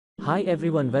Hi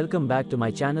everyone, welcome back to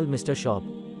my channel Mr. Shop.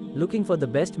 Looking for the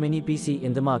best mini PC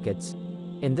in the markets.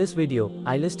 In this video,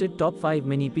 I listed top 5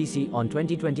 mini PC on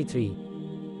 2023.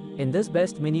 In this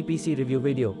best mini PC review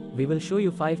video, we will show you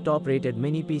 5 top rated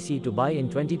mini PC to buy in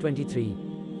 2023.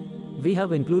 We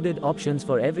have included options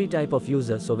for every type of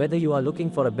user, so whether you are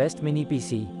looking for a best mini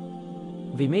PC.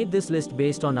 We made this list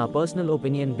based on our personal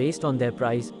opinion based on their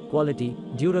price, quality,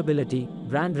 durability,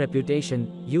 brand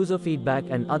reputation, user feedback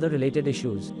and other related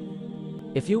issues.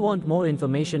 If you want more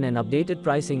information and updated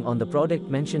pricing on the product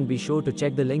mentioned, be sure to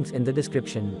check the links in the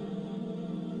description.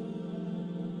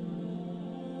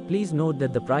 Please note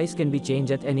that the price can be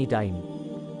changed at any time.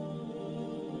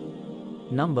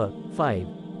 Number 5.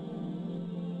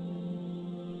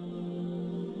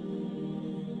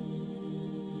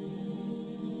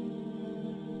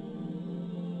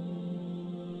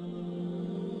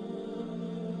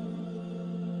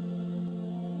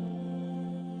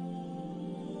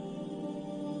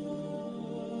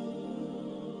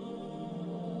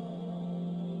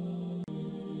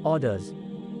 Orders.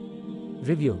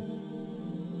 Review.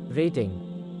 Rating.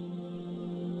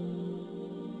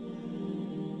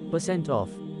 Percent off.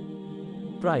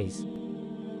 Price.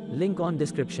 Link on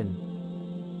description.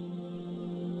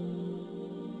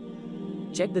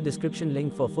 Check the description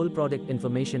link for full product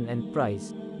information and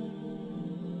price.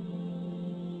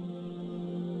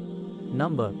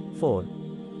 Number 4.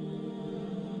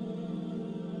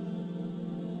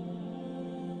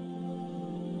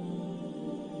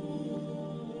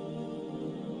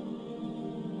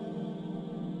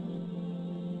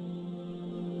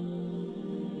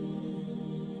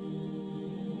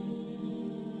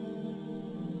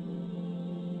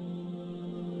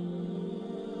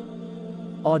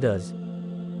 Orders.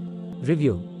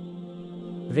 Review.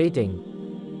 Rating.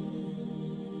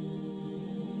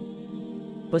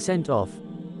 Percent off.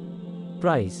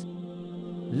 Price.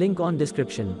 Link on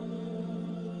description.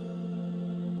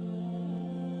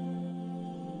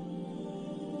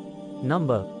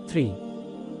 Number 3.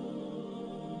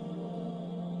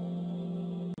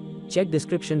 Check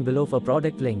description below for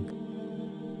product link.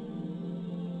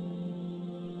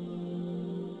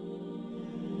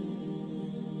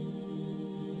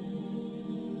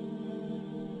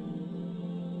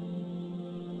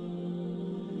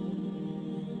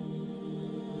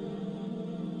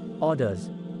 Orders.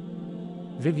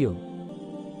 Review.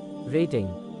 Rating.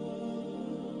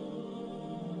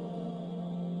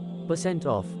 Percent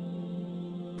off.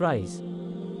 Price.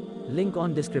 Link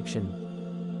on description.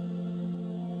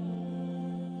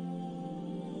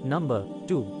 Number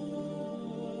 2.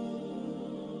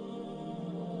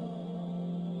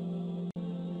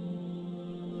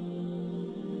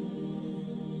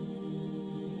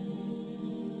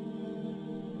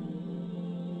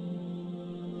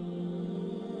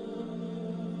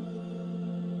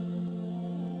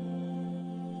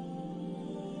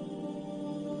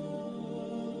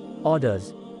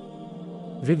 Orders.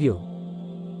 Review.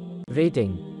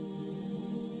 Rating.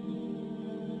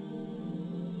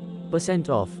 Percent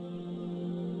off.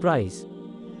 Price.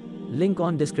 Link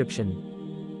on description.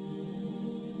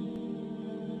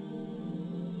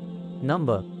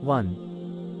 Number 1.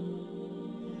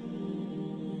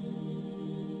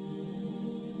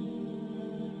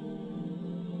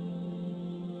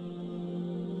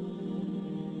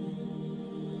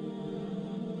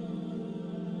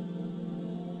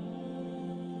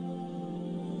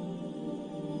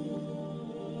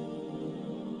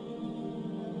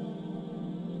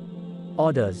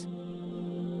 Orders.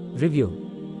 Review.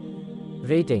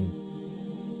 Rating.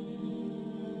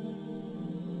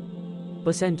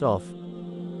 Percent off.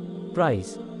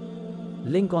 Price.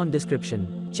 Link on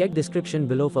description. Check description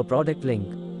below for product link.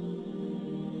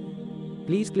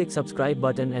 Please click subscribe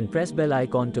button and press bell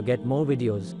icon to get more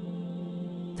videos.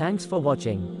 Thanks for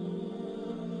watching.